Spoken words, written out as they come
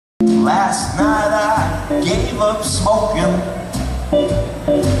Last night I gave up smoking.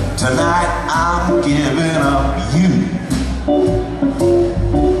 Tonight I'm giving up you.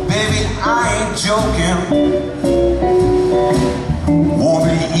 Baby, I ain't joking. Won't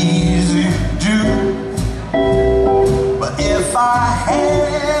be easy to do. But if I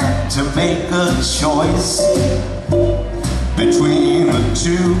had to make a choice between the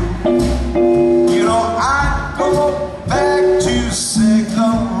two, you know, I'd go back to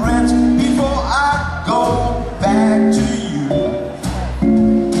cigarettes before I go back to you.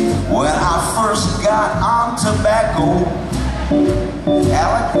 When I first got on tobacco,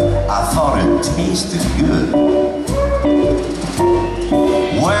 Alec, I thought it tasted good.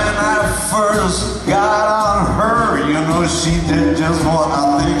 When I first got on her, you know, she did just what I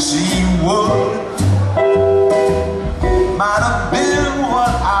think she would. Might have been what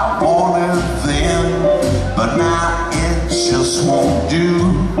I wanted then, but now it just won't do.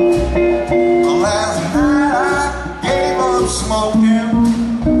 Last night I gave up smoking,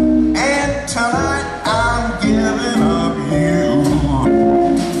 and tonight I'm giving up you.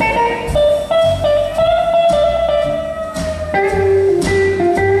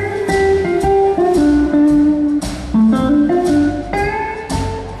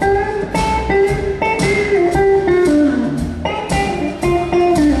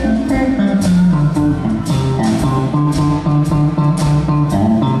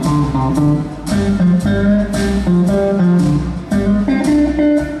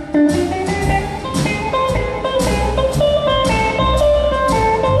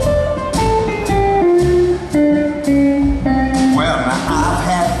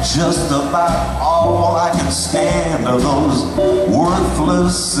 Just about all I can stand are those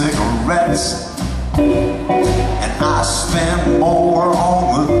worthless cigarettes, and I spend more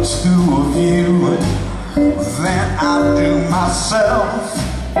on the two of you than I do myself.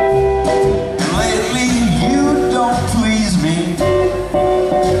 And lately you don't please me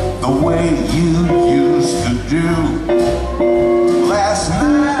the way you used to do. Last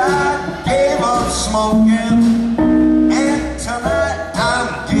night I gave up smoking, and tonight I'm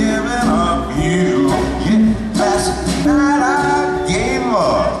giving up you. Yeah, last night I gave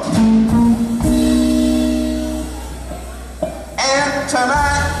up, and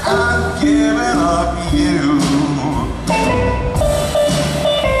tonight I'm giving up you.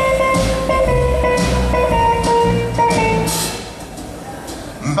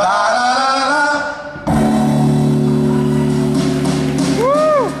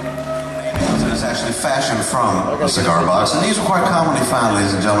 Fashioned from a cigar box, and these were quite commonly found,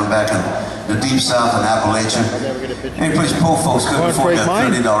 ladies and gentlemen, back in the deep south in Appalachia. Any place poor folks couldn't afford that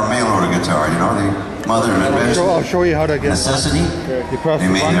 $30 mail order guitar, you know, the mother of invention. I'll show you how to get necessity. They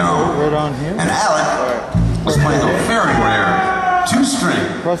made their own. Right on here. And Alec was playing a very rare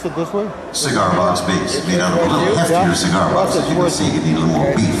two-string press it this way. Cigar box bass made out of a little heftier cigar box. As you can see, you need a little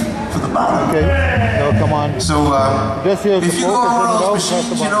more beef for the bottom. Okay. No, come on. So, if you go over those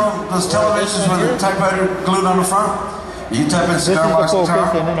machines, you know, those televisions with a typewriter glued on the front, you type in Cigar Box Guitar,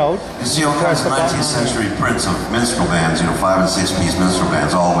 you see all kinds of 19th century prints of minstrel bands, you know, 5- and 6-piece minstrel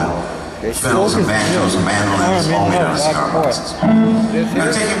bands, all with fiddles and banjos and mandolins, all made out of cigar boxes. I'm going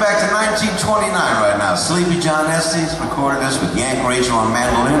to take you back to 1929 right now. Sleepy John Estes recorded this with Yank Rachel on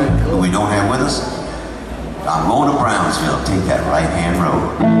mandolin, who we don't have with us. I'm going to Brownsville, take that right-hand road.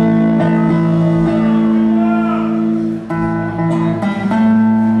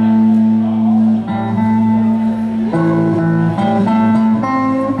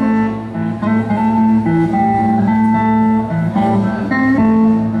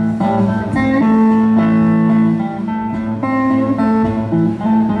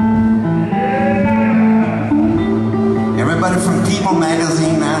 From People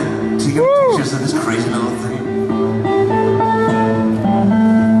magazine now to get pictures of this crazy little thing.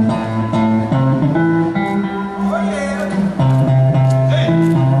 Oh yeah. Hey.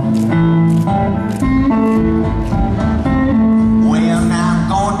 Well, now I'm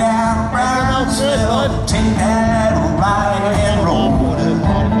going down Brownsville, take that right-hand road.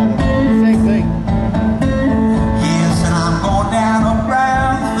 Same thing. Yes, and I'm going down to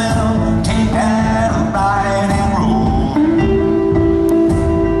Brownsville, take that right-hand road.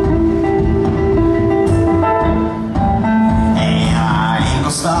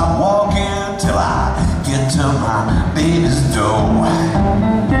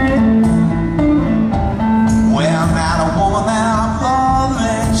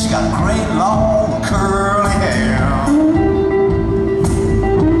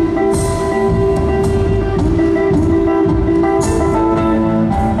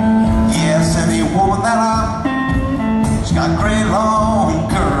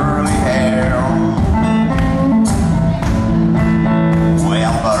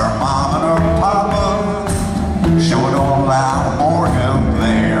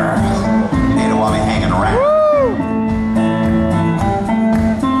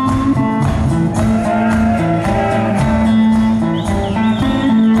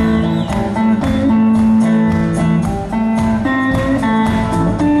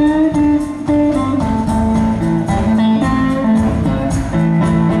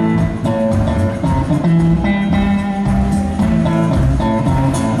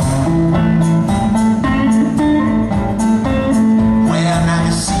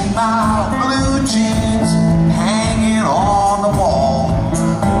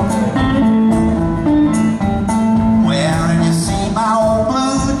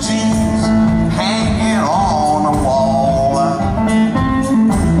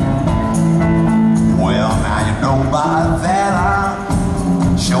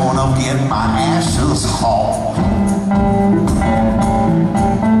 gonna get my ashes hauled.